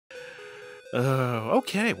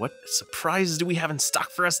Okay, what surprises do we have in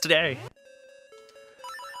stock for us today?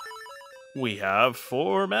 We have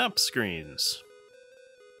 4 map screens.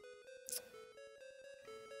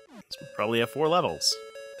 So we probably have 4 levels,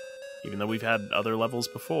 even though we've had other levels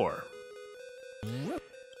before. Oh,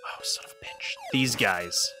 son of a bitch. These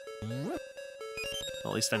guys. Well,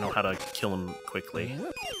 at least I know how to kill them quickly.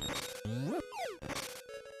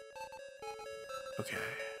 Okay.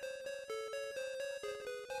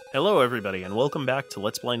 Hello, everybody, and welcome back to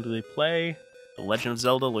Let's Blindly Play The Legend of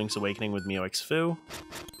Zelda Link's Awakening with Mio-X-Fu.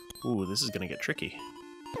 Ooh, this is gonna get tricky.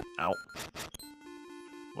 Ow.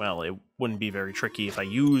 Well, it wouldn't be very tricky if I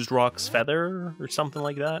used Rock's Feather or something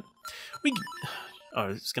like that. I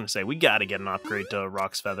was gonna say, we gotta get an upgrade to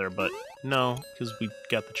Rock's Feather, but no, because we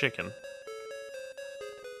got the chicken.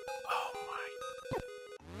 Oh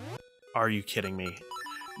my... Are you kidding me?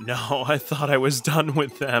 No, I thought I was done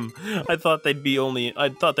with them. I thought they'd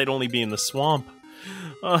only be in the swamp.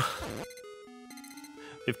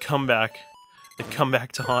 They've come back. They've come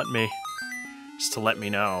back to haunt me. Just to let me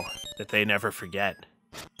know that they never forget.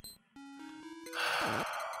 Oh,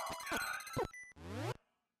 God.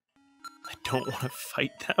 I don't want to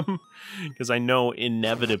fight them, because I know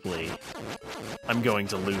inevitably I'm going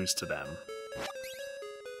to lose to them.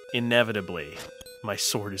 Inevitably. My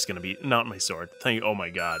sword is gonna be... Not my sword. Oh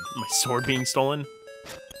my god. My sword being stolen?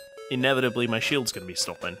 Inevitably, my shield's gonna be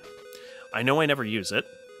stolen. I know I never use it.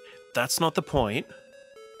 That's not the point.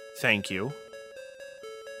 Thank you.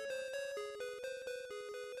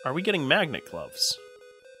 Are we getting magnet gloves?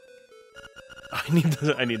 I need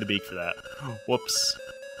the beak for that. Whoops.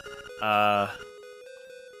 Are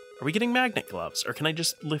we getting magnet gloves? Or can I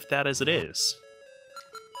just lift that as it is?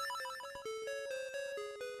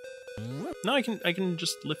 No, I can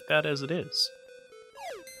just lift that as it is.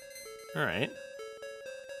 Alright.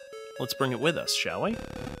 Let's bring it with us, shall we?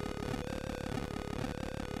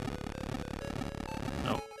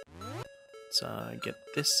 Oh. Let's get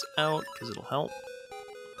this out, because it'll help.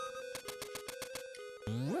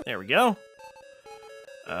 There we go.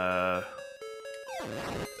 So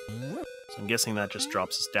I'm guessing that just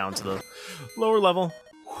drops us down to the lower level.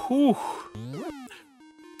 Whew.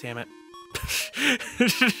 Damn it.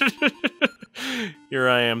 Here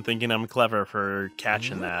I am thinking I'm clever for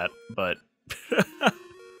catching that, but...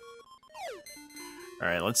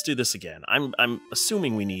 Alright, let's do this again. I'm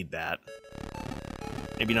assuming we need that.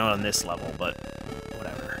 Maybe not on this level, but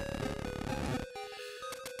whatever.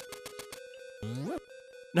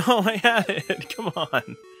 No, I had it! Come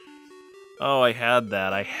on! Oh, I had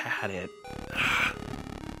that. I had it.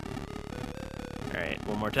 Alright,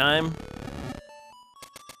 one more time.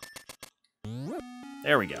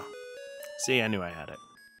 There we go. See, I knew I had it.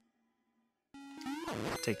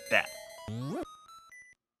 Take that.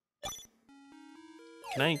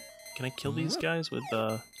 Can I kill these guys with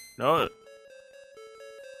no.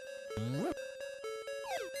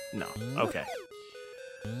 No. Okay.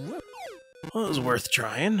 Well, it was worth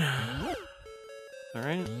trying.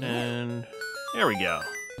 Alright, and there we go.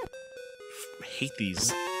 I hate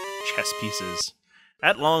these chess pieces.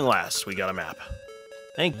 At long last, we got a map.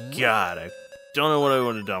 Thank God. I don't know what I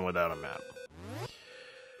would have done without a map.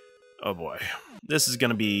 Oh boy. This is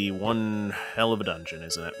gonna be one hell of a dungeon,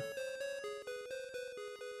 isn't it?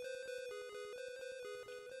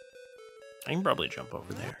 I can probably jump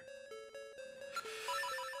over there.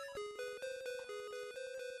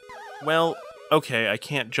 Well, okay, I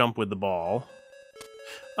can't jump with the ball.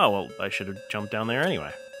 Oh, well, I should have jumped down there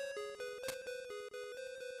anyway.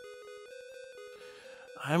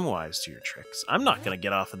 I'm wise to your tricks. I'm not gonna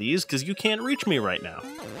get off of these, because you can't reach me right now.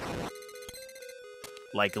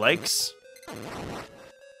 Likes.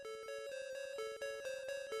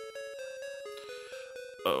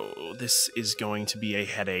 Oh, this is going to be a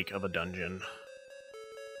headache of a dungeon.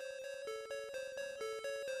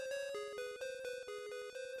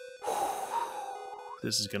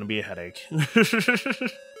 This is gonna be a headache.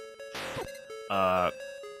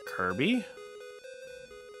 Kirby?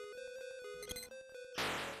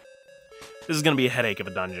 This is gonna be a headache of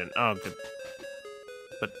a dungeon. Oh, good.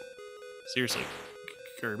 But, seriously,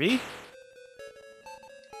 Kirby?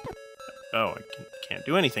 Oh, I can't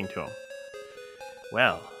do anything to him.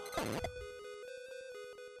 Well.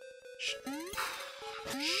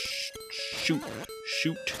 Shoot.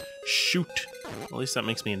 At least that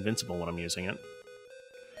makes me invincible when I'm using it.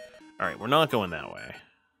 Alright, we're not going that way.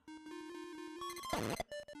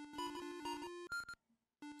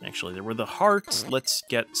 Actually, there were the hearts. Let's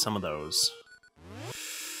get some of those.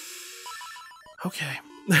 Okay.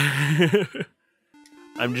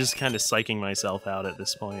 I'm just kind of psyching myself out at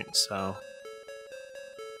this point, so...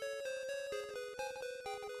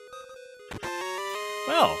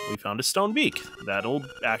 Well, we found a stone beak. That'll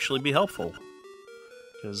actually be helpful.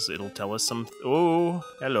 Because it'll tell us some... Oh,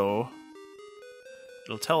 hello.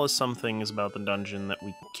 It'll tell us some things about the dungeon that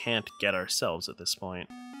we can't get ourselves at this point.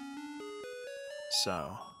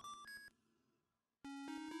 So...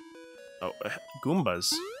 Oh,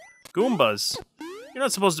 Goombas. Goombas! You're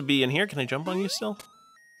not supposed to be in here. Can I jump on you still?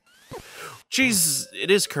 Jeez,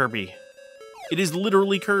 it is Kirby. It is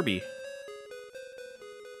literally Kirby.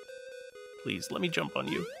 Please, let me jump on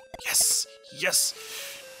you. Yes! Yes!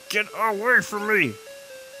 Get away from me!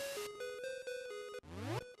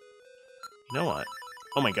 You know what?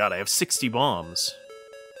 Oh my god, I have 60 bombs.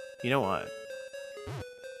 You know what?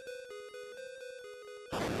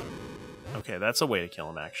 Okay, that's a way to kill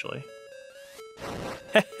him, actually.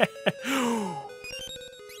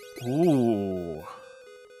 Ooh.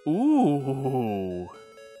 Ooh.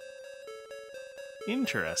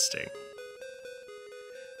 Interesting.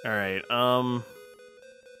 Alright,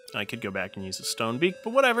 I could go back and use a stone beak,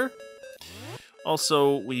 but whatever.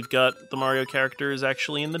 Also, we've got the Mario characters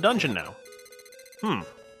actually in the dungeon now.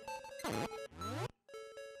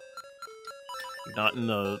 Not in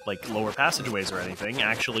the, like, lower passageways or anything,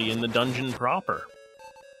 actually in the dungeon proper.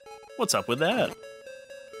 What's up with that?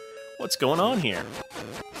 What's going on here?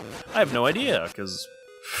 I have no idea, because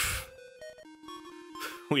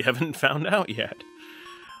we haven't found out yet.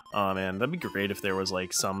 Aw, man, that'd be great if there was,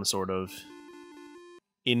 like, some sort of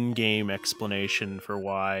in-game explanation for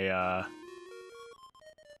why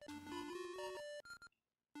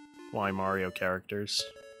Mario characters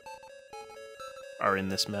are in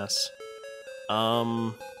this mess.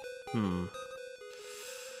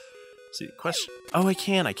 See, question... Oh, I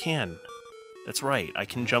can. That's right, I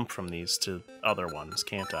can jump from these to other ones,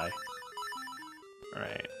 can't I?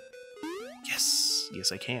 Alright. Yes!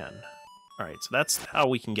 Yes, I can. Alright, so that's how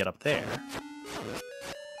we can get up there.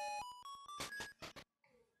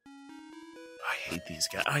 I hate these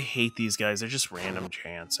guys. I hate these guys. They're just random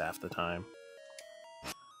chance half the time.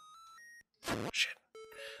 Shit.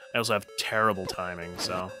 I also have terrible timing,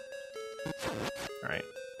 so... Alright.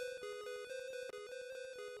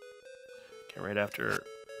 Okay, right after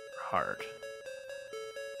heart.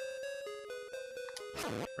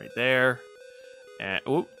 Right there. And...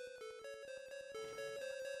 Oop.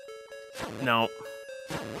 No.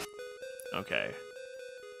 Okay.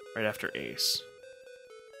 Right after Ace.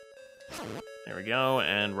 There we go,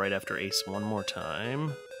 and right after Ace one more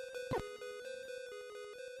time.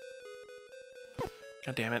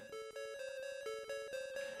 God damn it.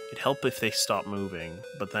 It'd help if they stopped moving,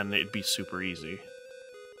 but then it'd be super easy.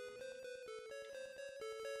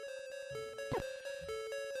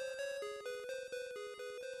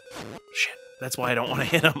 Shit, that's why I don't want to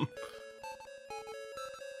hit him.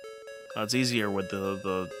 It's easier with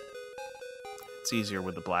it's easier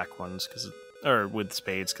with the black ones, or with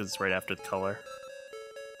spades, because it's right after the color.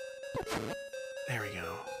 There we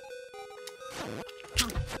go.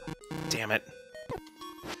 Damn it.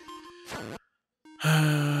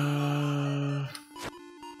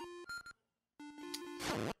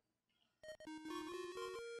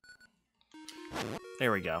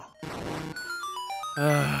 There we go.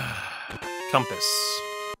 Compass.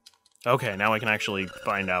 Okay, now I can actually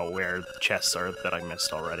find out where the chests are that I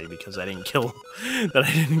missed already because I didn't kill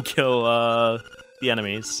the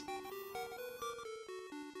enemies.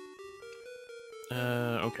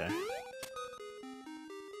 Okay.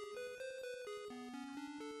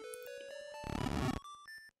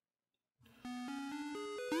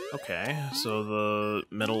 Okay, so the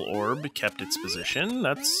metal orb kept its position.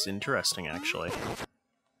 That's interesting, actually.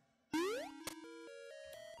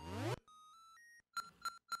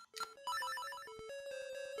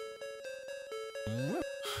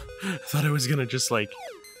 I thought I was gonna just, like,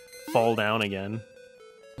 fall down again.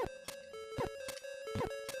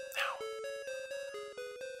 Ow.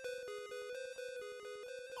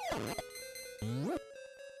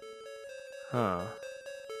 Huh.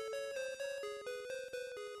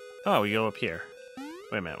 Oh, we go up here.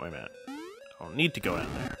 Wait a minute, wait a minute. I don't need to go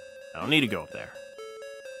down there. I don't need to go up there.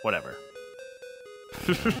 Whatever.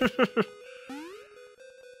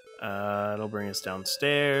 It'll bring us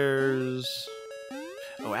downstairs.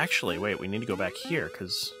 Oh, actually, wait, we need to go back here,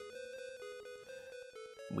 because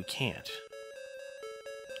we can't.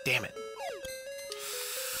 Damn it.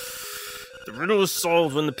 The riddle is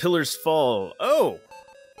solved when the pillars fall. Oh!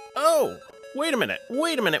 Oh! Wait a minute,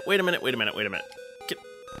 wait a minute, wait a minute, wait a minute, wait a minute.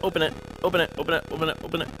 Open it, open it, open it, open it,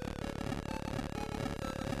 open it.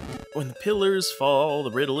 When the pillars fall,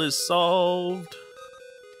 the riddle is solved.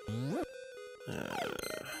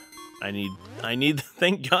 I need,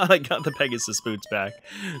 thank God I got the Pegasus boots back.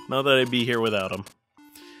 Not that I'd be here without them.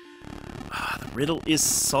 Ah, the riddle is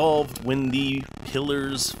solved when the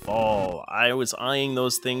pillars fall. I was eyeing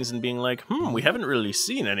those things and being like, we haven't really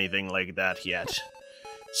seen anything like that yet.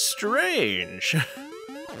 Strange.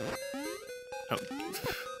 Oh.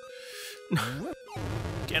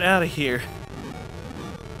 Get out of here.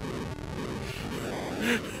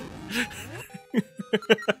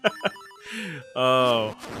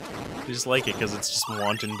 Oh, I just like it because it's just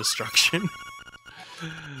wanton destruction.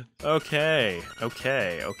 Okay.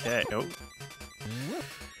 Oh.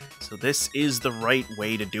 So this is the right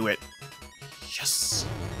way to do it. Yes.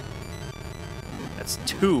 That's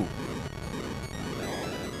 2.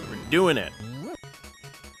 We're doing it.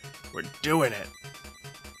 We're doing it.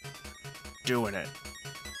 Doing it.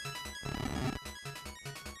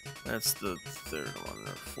 That's the 3rd one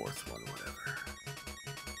or 4th one, whatever.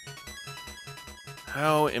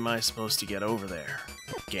 How am I supposed to get over there?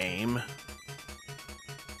 Game?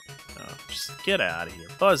 Oh, just get out of here.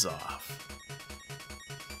 Buzz off.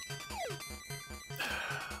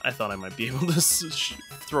 I thought I might be able to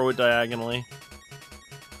throw it diagonally.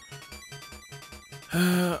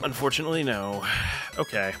 Unfortunately, no.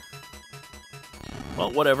 Okay.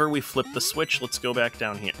 Well, whatever. We flipped the switch. Let's go back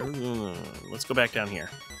down here. Let's go back down here.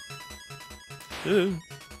 Ooh.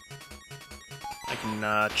 I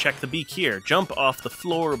can check the beak here. Jump off the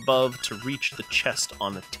floor above to reach the chest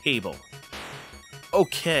on the table.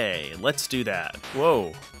 Okay, let's do that.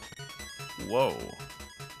 Whoa. Whoa.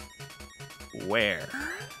 Where?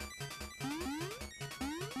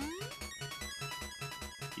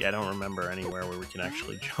 Yeah, I don't remember anywhere where we can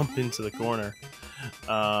actually jump into the corner.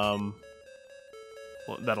 Well,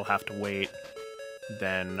 that'll have to wait.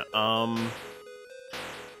 Then,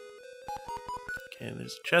 okay,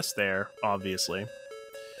 there's a chest there, obviously.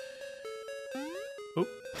 Oop.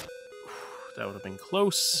 That would have been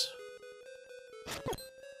close.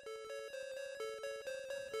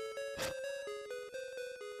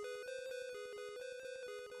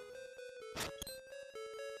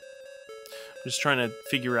 I'm just trying to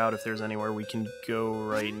figure out if there's anywhere we can go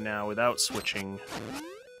right now without switching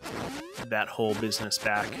that whole business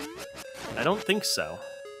back. I don't think so.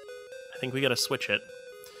 I think we gotta switch it.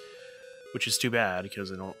 Which is too bad,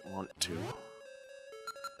 because I don't want to.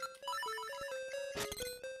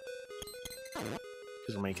 Because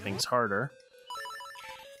it'll make things harder.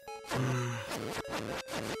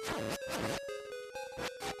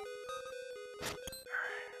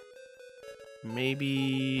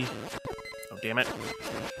 Maybe... Oh, damn it.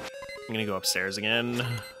 I'm gonna go upstairs again.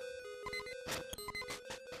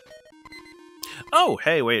 Oh,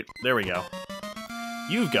 hey, wait. There we go.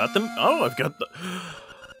 You've got them. Oh, I've got the...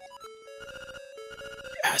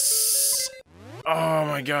 Yes! Oh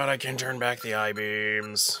my god, I can turn back the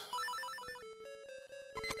I-beams.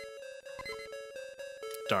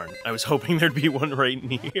 Darn, I was hoping there'd be one right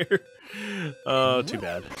near. Oh, too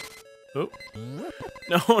bad. Oh.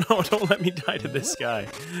 No, don't let me die to this guy.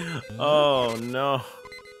 Oh, no.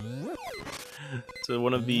 So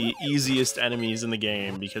one of the easiest enemies in the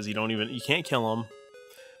game, because you can't kill him,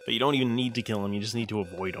 but you don't even need to kill him, you just need to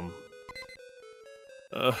avoid him.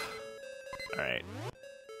 Ugh. Alright.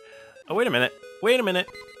 Oh, wait a minute. Wait a minute.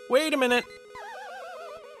 Wait a minute.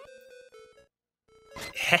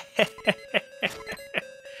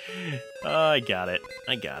 I got it.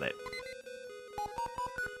 I got it.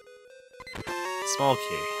 Small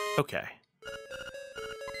key. Okay.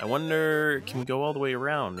 I wonder, can we go all the way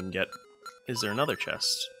around and get... Is there another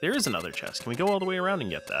chest? There is another chest. Can we go all the way around and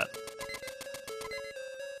get that?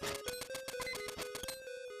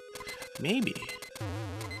 Maybe.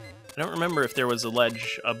 I don't remember if there was a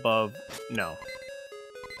ledge above... No.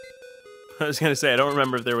 I was gonna say, I don't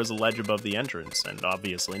remember if there was a ledge above the entrance, and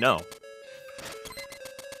obviously no.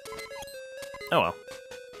 Oh well.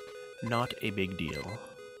 Not a big deal.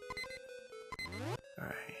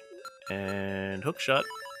 Alright. And hook shot.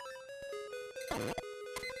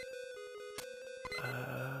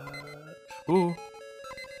 Ooh.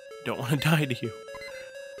 Don't want to die to you.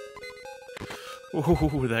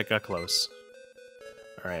 Ooh, that got close.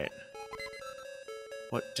 Alright.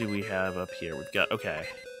 What do we have up here? We've got... Okay.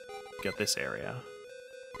 We've got this area.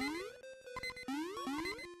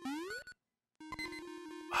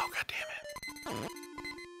 Oh, god damn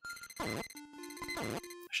it.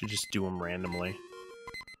 I should just do them randomly.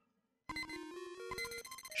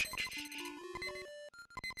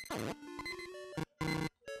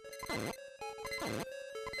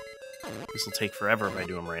 This will take forever if I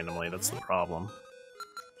do them randomly, that's the problem.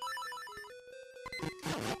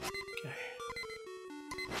 Okay.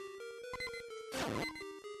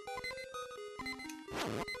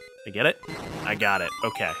 I get it? I got it.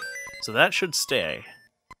 Okay. So that should stay.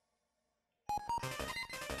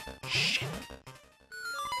 Shit.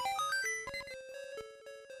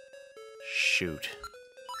 Shoot.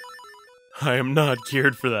 I am not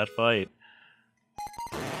geared for that fight.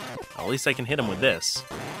 At least I can hit him with this.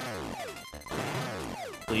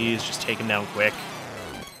 Please, just take him down quick.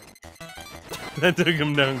 That took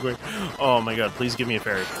him down quick. Oh my god, please give me a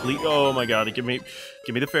fairy. Please, oh my god, give me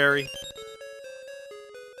the fairy.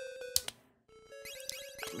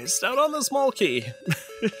 Missed out on the small key.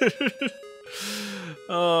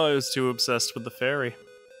 Oh, I was too obsessed with the fairy.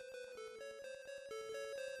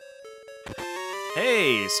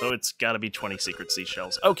 Hey, so it's gotta be 20 secret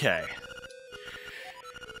seashells. Okay.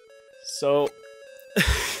 So...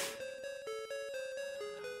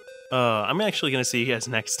 I'm actually gonna see you guys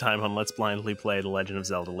next time on Let's Blindly Play The Legend of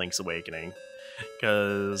Zelda Link's Awakening.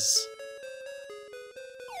 Because...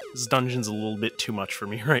 this dungeon's a little bit too much for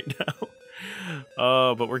me right now.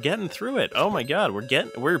 But we're getting through it. Oh my god,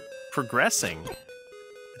 we're progressing.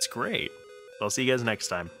 It's great. I'll see you guys next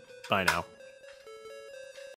time. Bye now.